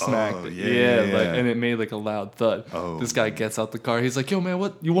like smacked it. yeah. And it made like a loud thud. Oh. This guy gets out the car. He's like, "Yo, man,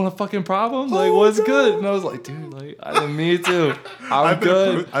 what? You want a fucking problem? Like, what's good?" And I was like, "Dude, like, I didn't mean to. I'm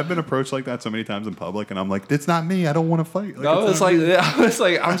good." I've been approached like that so many times in public, and I'm like, "It's not me. I don't want to fight." I was not like, me.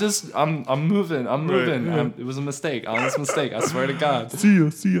 I'm moving. yeah. It was a mistake, honest mistake. I swear to God. See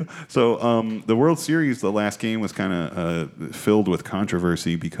ya. So the World Series, the last game was kind of filled with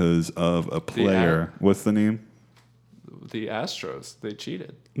controversy because of a player. What's the name? The Astros, they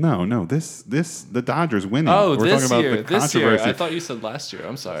cheated. No. The Dodgers winning. Oh, We're this talking about year. the This year. controversy. I thought you said last year.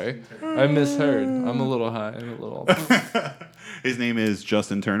 I'm sorry. I misheard. I'm a little high. I'm a little. His name is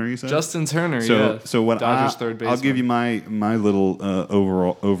Justin Turner. You said Justin Turner. So, yeah. so what Dodgers third baseman. I'll give you my little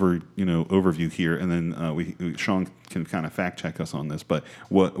overview here, and then Sean can kind of fact check us on this. But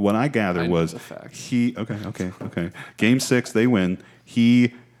what I gathered I know was the facts. he okay. Game 6, they win.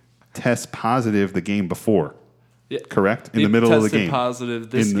 He tests positive the game before. Yeah. Correct? In He the middle of the tested game. positive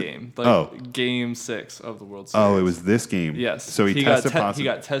this In the- game. Game 6 of the World Series. Oh, it was this game. Yes. So he tested got positive. He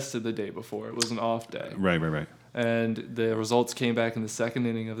got tested the day before. It was an off day. Right. And the results came back in the second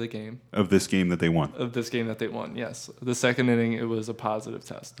inning of the game. Of this game that they won. Of this game that they won, yes. The second inning, it was a positive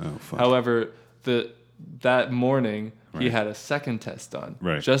test. Oh, fuck. However, that morning, he Right. had a second test done.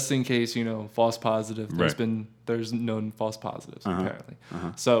 Right. Just in case, false positive. Right. There's known false positives, Uh-huh. apparently.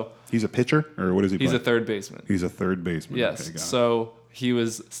 So He's a pitcher, or what is he? he's play? a third baseman. He's a third baseman. Yes. Okay, got it. So he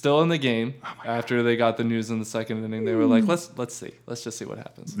was still in the game after they got the news in the second inning. They were like, let's see. Let's just see what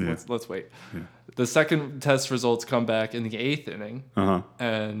happens. Yeah. Let's wait. The second test results come back in the 8th inning, Uh-huh.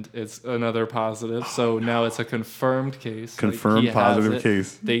 and it's another positive. So now it's a confirmed case. Confirmed he has positive it.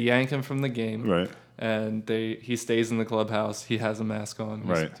 case. They yank him from the game. Right. And he stays in the clubhouse. He has a mask on.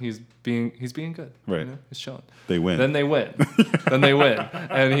 Right. He's being good. Right. He's chilling. They win. Then they win.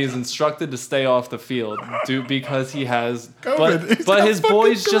 And he's instructed to stay off the field because he has COVID. He's but got his fucking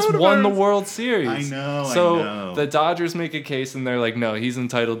boys just won the coronavirus. World Series. I know, I So know. the Dodgers make a case and they're like, no, he's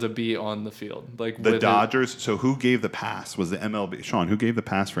entitled to be on the field. Like The with Dodgers. So who gave the pass? Was the MLB? Sean, who gave the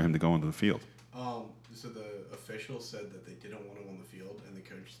pass for him to go onto the field? So the official said that they didn't want him on the field, and the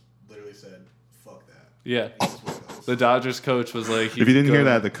coach literally said, "Fuck that." Yeah. Just what it was. The Dodgers coach was like, If you didn't hear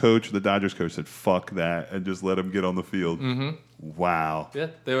that, the Dodgers coach said, "Fuck that," and just let him get on the field. Mm-hmm. Wow. Yeah,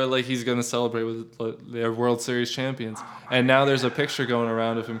 they were like, he's going to celebrate with their World Series champions. And now there's a picture going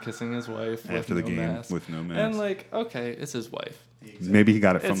around of him kissing his wife After the no game, mask. with no mask. And like, okay, it's his wife. Maybe he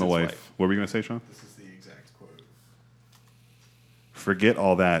got it from It's the his wife. wife. What were you going to say, Sean? This is the exact quote. Forget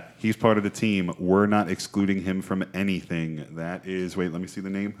all that. He's part of the team. We're not excluding him from anything. That is, wait, let me see the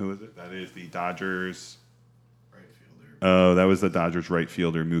name. Who is it? That is the Dodgers. Right fielder. Oh, that was the Dodgers right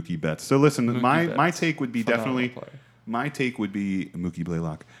fielder, Mookie Betts. So listen, my Betts. take would be Phenomenal definitely, player. my take would be Mookie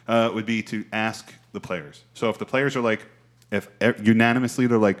Blaylock, would be to ask the players. So if the players are like, if unanimously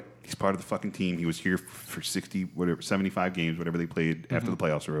they're like, he's part of the fucking team. He was here for 75 games, whatever they played after the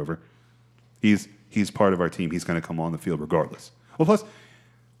playoffs are over. He's part of our team. He's going to come on the field regardless. Well, plus,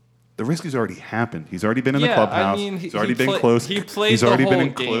 the risk has already happened. He's already been in the Yeah, clubhouse. I mean, he's already he been play- close. he played He's the already been whole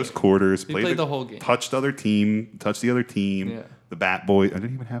in game. close quarters. He played the whole game. Touched the other team. Yeah. The Bat Boys. I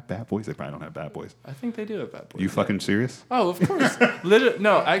didn't even have Bat Boys. They probably don't have Bat Boys. I think they do have Bat Boys. You fucking serious? Oh, of course.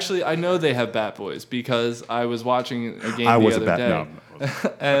 No, actually, I know they have Bat Boys because I was watching a game I the was a other Bat. day.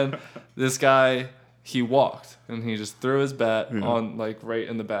 No, And this guy, he walked and he just threw his bat on like right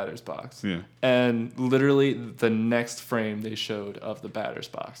in the batter's box. Yeah. And literally the next frame they showed of the batter's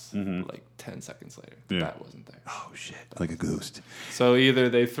box, like 10 seconds later, the bat wasn't there. Oh shit! Like a ghost. So either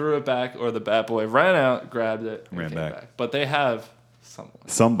they threw it back or the bat boy ran out, grabbed it, and Ran came back. back. But they have someone.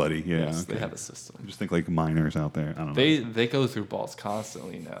 Somebody, yeah. Yes, okay. they have a system. I just think like miners out there. I don't know. They go through balls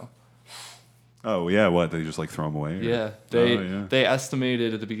constantly now. Oh yeah, what? They just like throw them away? Or? Yeah, Oh, they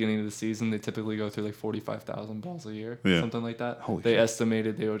estimated at the beginning of the season they typically go through like 45,000 balls a year, Yeah. something like that. Holy they shit.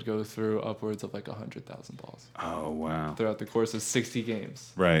 estimated they would go through upwards of like 100,000 balls Oh wow. throughout the course of 60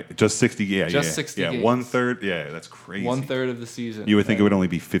 games. Right. Just 60. Yeah. Just yeah. 60 Yeah. games. 1/3. Yeah. That's crazy. 1/3 of the season. You would think it would And- only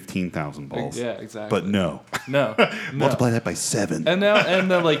be 15,000 balls. Yeah, exactly. But no. No, Multiply that by 7. And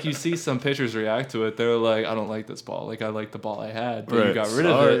then like you see some pitchers react to it. They're like, I don't like this ball. Like I like the ball I had, but you Right. got rid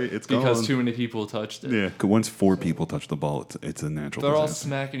of Sorry, it it's because gone. too many people touched it. Yeah. 'Cause once 4 people touch the ball, it's a natural They're all disaster.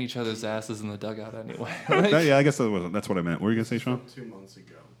 smacking each other's asses in the dugout anyway. Yeah, I guess that's what I meant. What were you gonna say, Sean? 2 months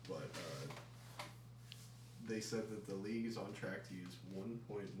ago, but they said that the league is on track to use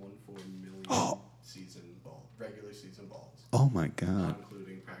 1.14 million regular season balls, Oh my not god.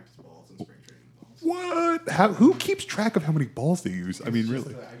 including practice balls and spring training balls. What? Who keeps track of how many balls they use? I mean, It's just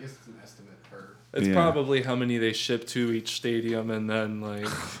really. I guess it's an estimate per. It's Yeah. probably how many they ship to each stadium, and then like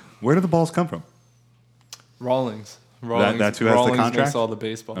Where do the balls come from? Rawlings. that's who has the Rawlings contract? makes all the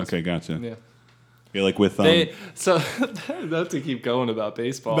baseballs. Okay, gotcha. Yeah. Yeah, like with So not to keep going about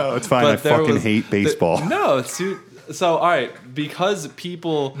baseball. No, it's fine. but I there fucking was- hate baseball. No, so all right, because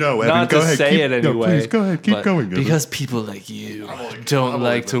people No, Evan, not go to ahead. say Keep- it no, anyway. please, go ahead. Keep but going, Evan. Because people like you don't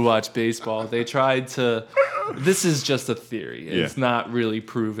like to watch baseball. They tried to. This is just a theory. It's not really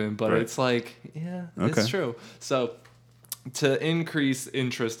proven, but Right. it's like, yeah, Okay. it's true. So to increase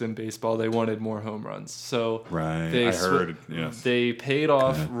interest in baseball, they wanted more home runs. So Right, they I heard, yes. they paid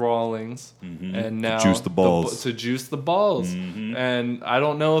off Rawlings, and now juice the balls. to juice the balls. And I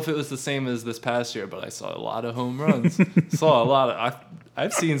don't know if it was the same as this past year, but I saw a lot of home runs. Saw a lot of.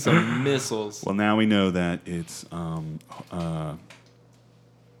 I've seen some missiles. Well, now we know that it's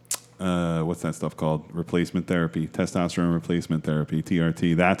what's that stuff called? Replacement therapy, testosterone replacement therapy,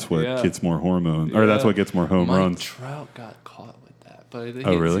 TRT. That's what Yeah. gets more hormone, or that's Yeah. what gets more home Mike runs. Trout got caught with that, but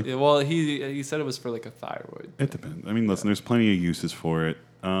Oh, really? Well, he said it was for like a thyroid. It depends. I mean, listen, there's plenty of uses for it.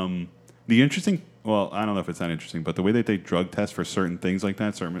 The interesting, well, I don't know if it's that interesting, but the way that they drug test for certain things like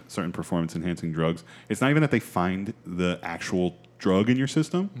that, certain performance enhancing drugs, it's not even that they find the actual drug in your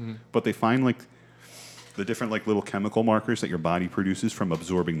system, but they find like the different like little chemical markers that your body produces from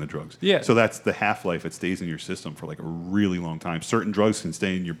absorbing the drugs. Yeah. So that's the half-life. It stays in your system for like a really long time. Certain drugs can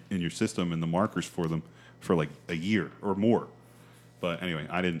stay in your system and the markers for them for like a year or more. But anyway,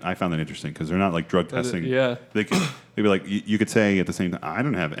 I found that interesting because they're not like drug testing. yeah. They'd be like, you could say at the same time, I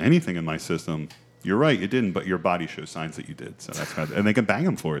don't have anything in my system. You're right, you didn't, but your body shows signs that you did. So that's how, and they can bang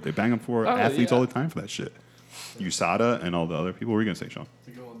them for it. They bang them for athletes yeah. all the time for that shit. USADA and all the other people. What were you gonna say, Sean?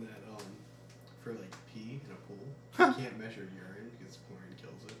 To go on that, for like pee in a pool, you can't measure urine because chlorine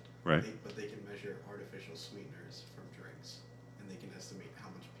kills it. Right. But they can measure artificial sweeteners from drinks, and they can estimate how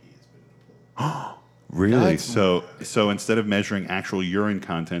much pee has been in a pool. Really? So instead of measuring actual urine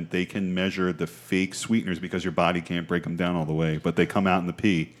content, they can measure the fake sweeteners because your body can't break them down all the way, but they come out in the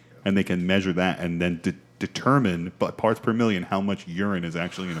pee, and they can measure that and then determine by parts per million how much urine is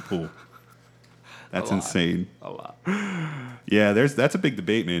actually in a pool. That's insane. A lot. Yeah, that's a big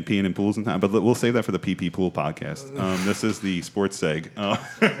debate, man. Peeing in pools and time, but we'll save that for the PP Pool podcast. This is the sports seg.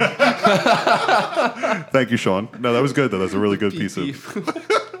 Thank you, Sean. No, that was good though. That's a really good piece of. Well,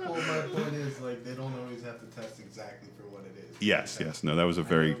 my point is, like, they don't always have to test exactly for what it is. Yes, yes. No, that was a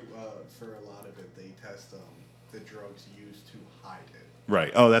very. For a lot of it, they test the drugs used to hide it.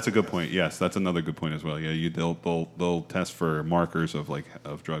 Right. Oh, that's a good point. Yes, that's another good point as well. Yeah, they'll test for markers of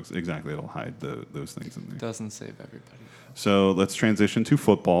drugs. Exactly, it'll hide those things in there. Doesn't save everybody. So let's transition to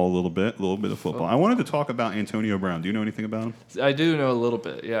football a little bit of football. I wanted to talk about Antonio Brown. Do you know anything about him? I do know a little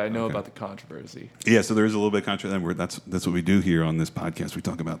bit. Yeah, I know about the controversy. Yeah, so there is a little bit of controversy. That's what we do here on this podcast. We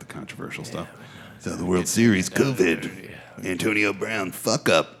talk about the controversial stuff. So the World Series, COVID, Antonio Brown, fuck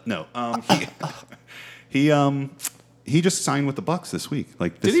up. No, he just signed with the Bucks this week.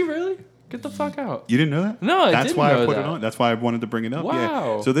 Did he really? Get the fuck out. You didn't know that? No, I That's didn't why know I put that. it on. That's why I wanted to bring it up.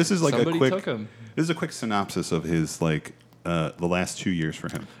 Wow. Yeah. So this is like Somebody a quick. took him. This is a quick synopsis of his the last 2 years for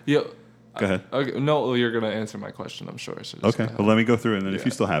him. Yeah. Go ahead. Okay. No, you're gonna answer my question. I'm sure. So just Okay. go Well, let me go through it, and then if Yeah.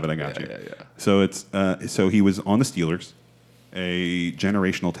 you still have it, I got you. Yeah. So it's so he was on the Steelers, a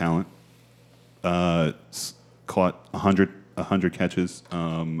generational talent. Caught 100 catches,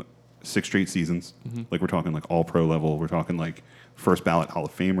 6 straight seasons. Mm-hmm. Like we're talking like all pro level. We're talking like first ballot Hall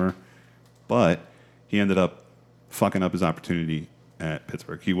of Famer. But He ended up fucking up his opportunity at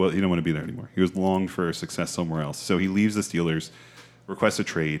Pittsburgh. He didn't want to be there anymore. He was longed for success somewhere else. So he leaves the Steelers, requests a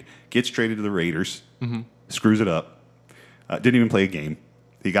trade, gets traded to the Raiders, screws it up, didn't even play a game.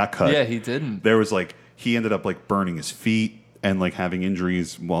 He got cut. Yeah, he didn't. There was he ended up burning his feet and having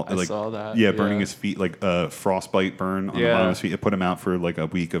injuries while I saw that. Yeah, burning his feet, frostbite burn on the bottom of his feet. It put him out for a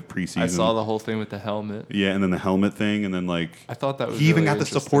week of preseason. I saw the whole thing with the helmet. Yeah, and then the helmet thing, and then I thought that was he even really got the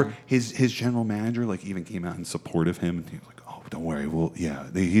support. interesting. His general manager even came out in support of him, and he was like, "Oh, don't worry,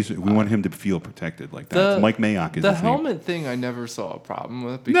 we want him to feel protected like that." Mike Mayock is the his name. helmet thing. I never saw a problem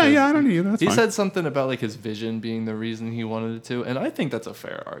with. No, yeah, I don't either. That's he fine. said something about his vision being the reason he wanted it to, and I think that's a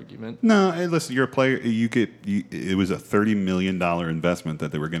fair argument. No, hey, listen, you're a player. It was a $30 million investment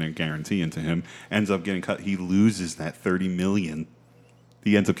that they were going to guarantee into him. Ends up getting cut. He loses that $30 million.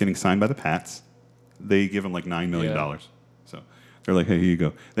 He ends up getting signed by the Pats. They give him $9 million. Yeah. So they're like, hey, here you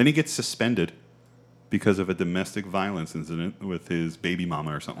go. Then he gets suspended because of a domestic violence incident with his baby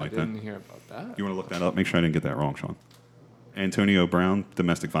mama or something I like didn't that. hear about that. You want to look that up? Make sure I didn't get that wrong, Sean. Antonio Brown,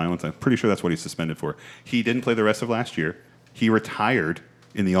 domestic violence. I'm pretty sure that's what he's suspended for. He didn't play the rest of last year. He retired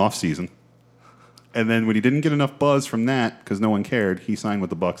in the offseason. And then when he didn't get enough buzz from that, because no one cared, he signed with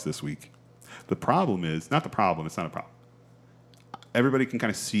the Bucs this week. The problem is, not the problem, it's not a problem. Everybody can kind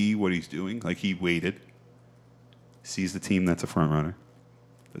of see what he's doing. He waited, sees the team that's a front runner,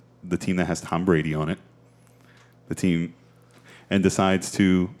 the team that has Tom Brady on it, the team, and decides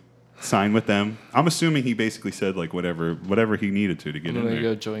to sign with them. I'm assuming he basically said whatever he needed to get I'm in gonna there.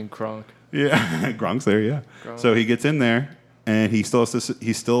 go join Kronk. Yeah, Gronk's there. Yeah. Gronk. So he gets in there, and he's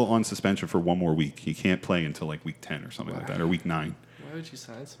still on suspension for one more week. He can't play until week 10 or something like that, or week 9. Why would you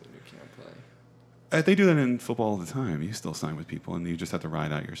sign someone who can't play? They do that in football all the time. You still sign with people, and you just have to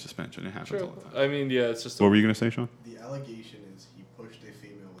ride out your suspension. It happens True. all the time. I mean, yeah, it's just. What were you going to say, Sean? The allegation is he pushed a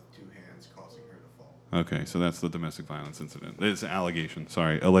female with 2 hands, causing her to fall. Okay, so that's the domestic violence incident. It's an allegation.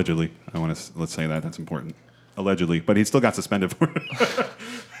 Sorry, allegedly. Let's say that. That's important. Allegedly, but he still got suspended for it.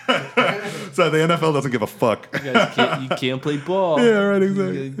 So the NFL doesn't give a fuck. You can't play ball. Yeah, right,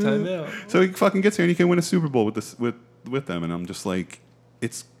 exactly. You time out. So he fucking gets here and he can win a Super Bowl with them, and I'm just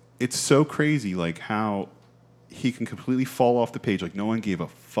it's so crazy how he can completely fall off the page. No one gave a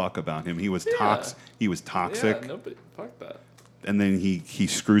fuck about him. He was toxic. Yeah, nobody. Fuck that. And then he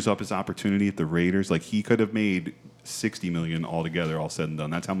screws up his opportunity at the Raiders. He could have made $60 million altogether, all said and done.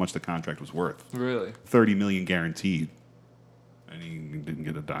 That's how much the contract was worth. Really? $30 million guaranteed, and he didn't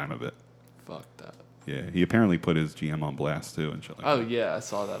get a dime of it. Fuck that. Yeah, he apparently put his GM on blast too and shit like that. Oh yeah, I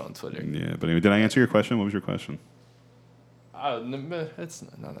saw that on Twitter. Yeah, but anyway, did I answer your question? What was your question? It's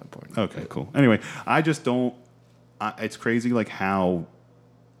not that important. Okay, cool. Anyway, I just don't. It's crazy, how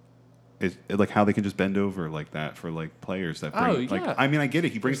they can just bend over like that for players that bring. Yeah. I mean, I get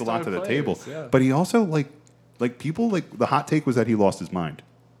it. He brings a lot to the star table, players, yeah. but he also people the hot take was that he lost his mind.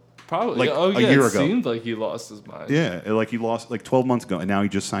 Probably. a year ago. It seemed like he lost his mind. Yeah, he lost 12 months ago, and now he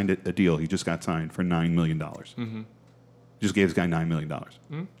just signed a deal. He just got signed for $9 million. Mm-hmm. Just gave this guy $9 million,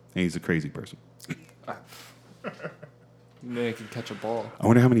 and he's a crazy person. Man can catch a ball. I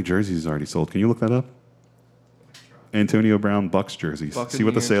wonder how many jerseys he's already sold. Can you look that up? Antonio Brown Bucks jerseys. See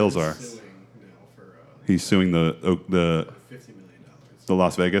what the sales are. Suing now for He's suing the $50 million. the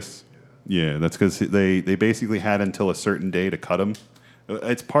Las Vegas. Yeah, that's because they basically had until a certain day to cut him.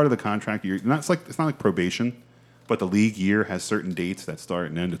 It's part of the contract. It's not like probation, but the league year has certain dates that start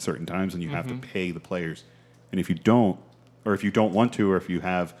and end at certain times, and you have to pay the players. And if you don't, or if you don't want to, or if you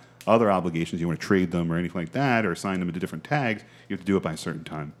have other obligations, you want to trade them or anything like that, or assign them into different tags, you have to do it by a certain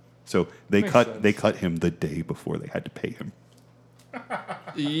time. So they Makes cut sense. him the day before they had to pay him.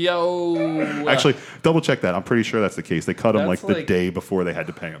 Yo. Actually, double check that. I'm pretty sure that's the case. They cut him That's the day before they had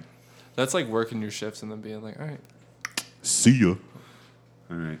to pay him. That's like working your shifts and then being like, all right. See ya.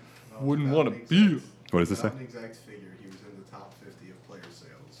 All right. Wouldn't Without want an to be. exact- What does this say? Without an exact figure, he was in the top 50 of player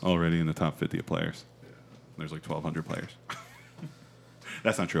sales. Already in the top 50 of players. There's 1,200 players.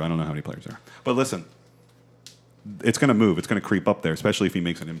 That's not true. I don't know how many players there are. But listen, it's going to move. It's going to creep up there, especially if he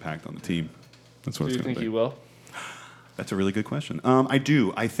makes an impact on the team. That's what Do it's you going think to be. he will? That's a really good question. I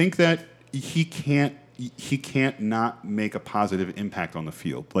do. I think that he can't not make a positive impact on the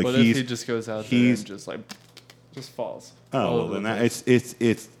field. What if he just goes out there and just falls? Oh, all well, over then the that place?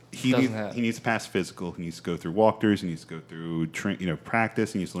 he Doesn't needs, have. he needs to pass physical. He needs to go through walkthroughs. He needs to go through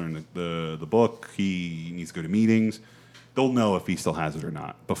practice. He needs to learn the book. He needs to go to meetings. They'll know if he still has it or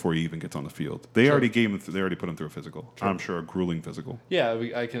not before he even gets on the field. They already put him through a physical. I'm sure a grueling physical. Yeah,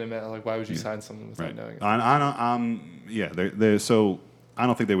 I can imagine. Why would you sign someone without knowing it? So I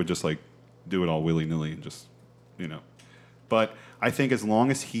don't think they would just do it all willy nilly and just But I think as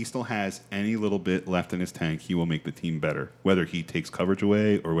long as he still has any little bit left in his tank, he will make the team better. Whether he takes coverage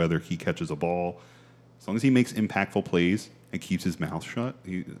away or whether he catches a ball, as long as he makes impactful plays and keeps his mouth shut,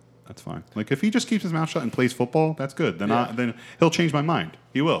 that's fine. Like if he just keeps his mouth shut and plays football, that's good. Then he'll change my mind.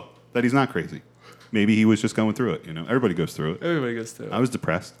 He will. That he's not crazy. Maybe he was just going through it. Everybody goes through it. Everybody goes through it. I was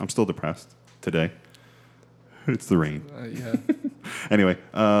depressed. I'm still depressed today. It's the rain. Yeah. Anyway,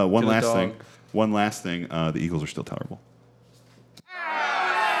 one Get a last thing. The Eagles are still terrible.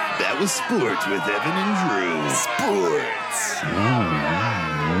 That was sports with Evan and Drew. Sports.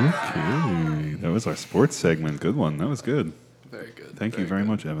 Okay. That was our sports segment. Good one. That was good. Very good. Thank you very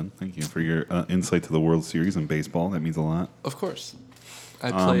much, Evan. Thank you for your insight to the World Series and baseball. That means a lot. Of course.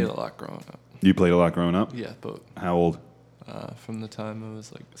 I played a lot growing up. You played a lot growing up? Yeah, but How old? from the time I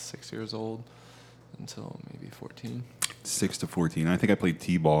was like 6 years old until maybe 14. 6 to 14. I think I played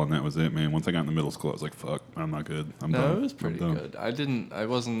T-ball and that was it, man. Once I got into middle school, I was like, fuck, I'm not good. I'm done. No, it was pretty I'm done. good. I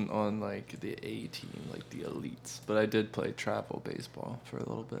wasn't on like the A team, like the elites, but I did play travel baseball for a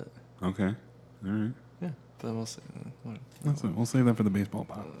little bit. Okay. All right. Yeah, but we'll see. That's it. We'll save that for the baseball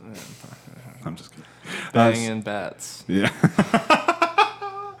pod. I'm just kidding. Banging bats. Yeah.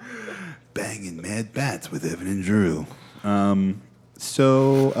 Banging mad bats with Evan and Drew.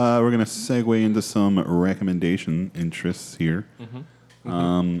 So we're going to segue into some recommendation interests here.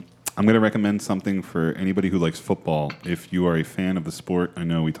 I'm going to recommend something for anybody who likes football. If you are a fan of the sport, I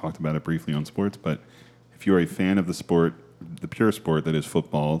know we talked about it briefly on sports, but if you are a fan of the sport, the pure sport that is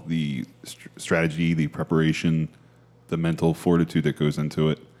football, the strategy, the preparation, the mental fortitude that goes into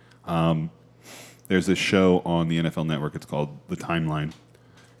it, there's this show on the NFL Network. It's called The Timeline,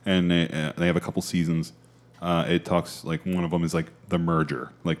 and they have a couple seasons. It talks, like, one of them is like the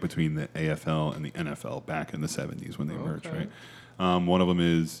merger, like between the AFL and the NFL back in the 70s when they merged, right? One of them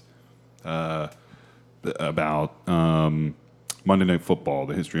is about Monday Night Football,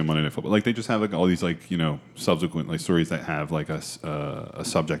 the history of Monday Night Football. Like, they just have like all these, like, subsequent, like, stories that have like a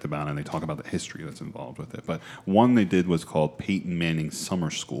subject about it, and they talk about the history that's involved with it. But one they did was called Peyton Manning's Summer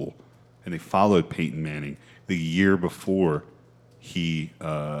School, and they followed Peyton Manning the year before they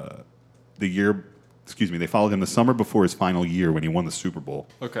followed him the summer before his final year when he won the Super Bowl.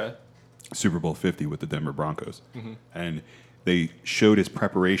 Okay. Super Bowl 50 with the Denver Broncos. And they showed his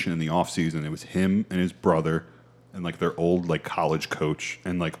preparation in the offseason. It was him and his brother and like their old like college coach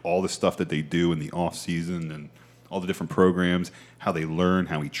and like all the stuff that they do in the offseason and all the different programs, how they learn,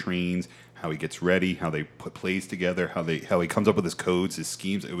 how he trains, how he gets ready, how they put plays together, how he comes up with his codes, his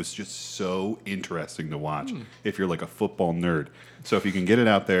schemes. It was just so interesting to watch if you're like a football nerd. So if you can get it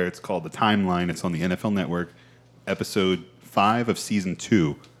out there, it's called The Timeline. It's on the NFL Network. Episode 5 of Season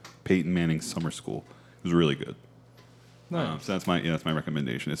 2, Peyton Manning's Summer School. It was really good. Nice. So that's my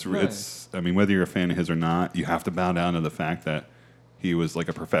recommendation. It's Nice. I mean, whether you're a fan of his or not, you have to bow down to the fact that he was like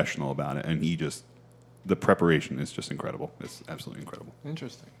a professional about it, and the preparation is just incredible. It's absolutely incredible.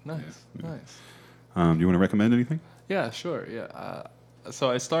 Interesting. Nice. Yeah. Nice. Do you want to recommend anything? Yeah, sure. Yeah.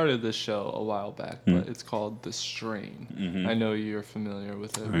 So I started this show a while back, but it's called The Strain. I know you're familiar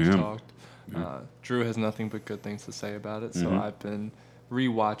with it. We've talked. Drew has nothing but good things to say about it, so I've been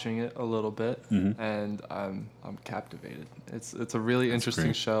rewatching it a little bit, and I'm captivated. It's a really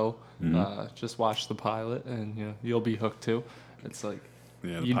interesting show. Just watch the pilot, and you'll be hooked too. It's like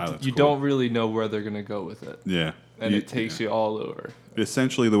you cool. don't really know where they're gonna go with it. Yeah. And it takes you all over.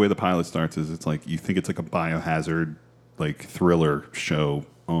 Essentially, the way the pilot starts is it's like you think it's like a biohazard, like thriller show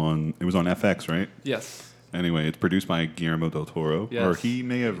it was on FX, right? Yes. Anyway, it's produced by Guillermo del Toro, Yes. or he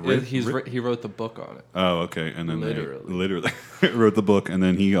may have He wrote the book on it. Oh, okay, and then Literally. they literally wrote the book, and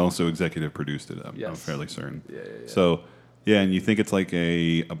then he also executive produced it. I'm Yes. fairly certain. Yeah. So. Yeah, and you think it's like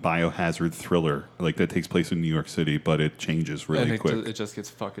a biohazard thriller, like that takes place in New York City, but it changes really quick. It just gets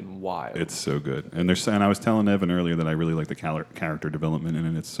fucking wild. It's so good. And I was telling Evan earlier that I really like the character development in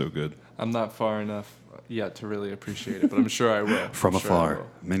it. It's so good. I'm not far enough yet to really appreciate it, but I'm sure I will. From I'm sure I afar,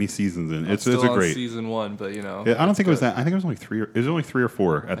 will. many seasons in. It's Still a on great season 1, but Yeah, I don't think it was that. I think it was only 3. It was only 3 or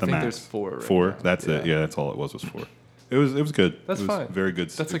 4 at the think max. there's 4 right Four. now. That's it. Yeah. Yeah, that's all it was 4. It was good. That's it was fine. Very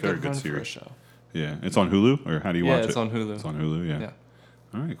good. That's a very good run series. for a show. Yeah, it's on Hulu, or how do you watch it? Yeah, it's on Hulu. It's on Hulu. Yeah. Yeah.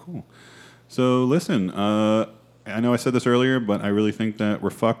 All right, cool. So listen, I know I said this earlier, but I really think that we're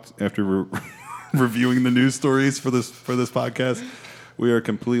fucked after reviewing the news stories for this podcast. We are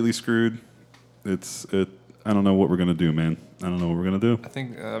completely screwed. I don't know what we're gonna do, man. I don't know what we're gonna do.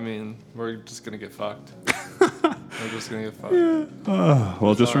 I mean, we're just gonna get fucked. We're just gonna get fucked.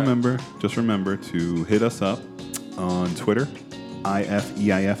 Well, just all right. remember to hit us up on Twitter,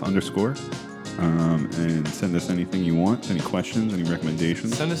 IFEIF_. And send us anything you want, any questions, any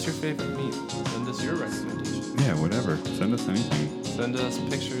recommendations. Send us your favorite meat. Send us your recommendation. Yeah, whatever. Send us anything. Send us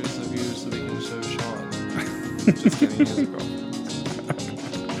pictures of you so we can show Sean. Just kidding, he has a girlfriend.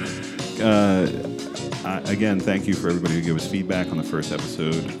 Again, thank you for everybody who gave us feedback on the first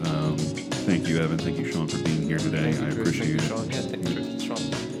episode. Thank you, Evan. Thank you, Sean, for being here today. I appreciate it. Sean. Yeah, thank you, Sean.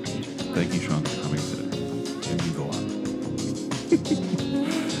 Thank you, Sean, for coming today. It means a lot.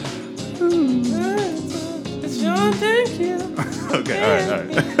 It's Sean, thank you. Okay,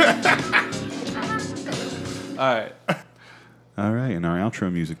 all right. All right, and our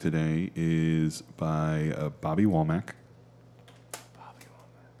outro music today is by Bobby Womack.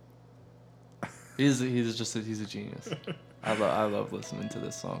 He's a genius. I love listening to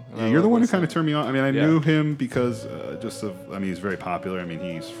this song. Yeah, you're the one who kind of turned me on. I mean, I knew him because he's very popular. I mean,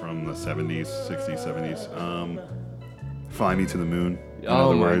 he's from the 70s, 60s, 70s. Fly Me to the Moon. In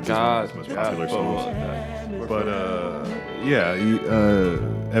other words, is one of his most popular songs. But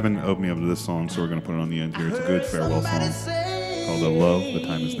Evan opened me up to this song, so we're going to put it on the end here. It's a good farewell song called Love, The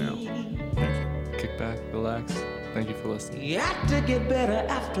Time Is Now. Thank you. Kick back, relax. Thank you for listening. You have to get better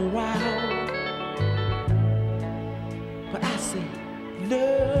after a while. But I say, love.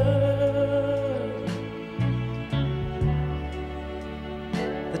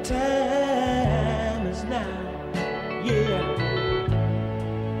 The time is now. Yeah.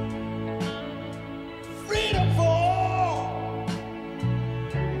 Freedom for.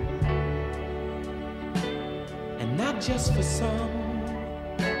 And not just for some.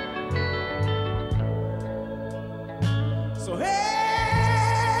 So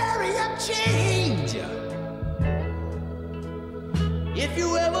hurry up, change. If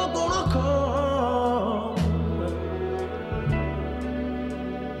you ever gonna come,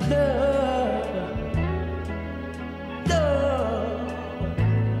 love,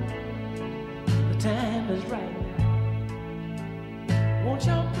 the time is right now. Won't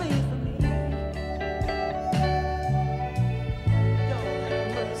y'all play for me? Y'all have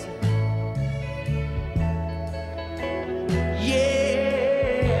mercy.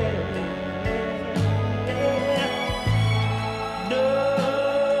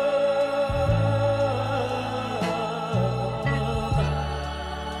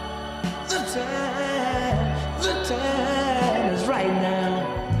 The time is right now.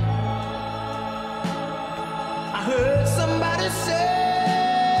 I heard somebody say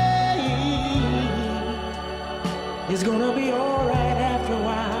it's gonna be all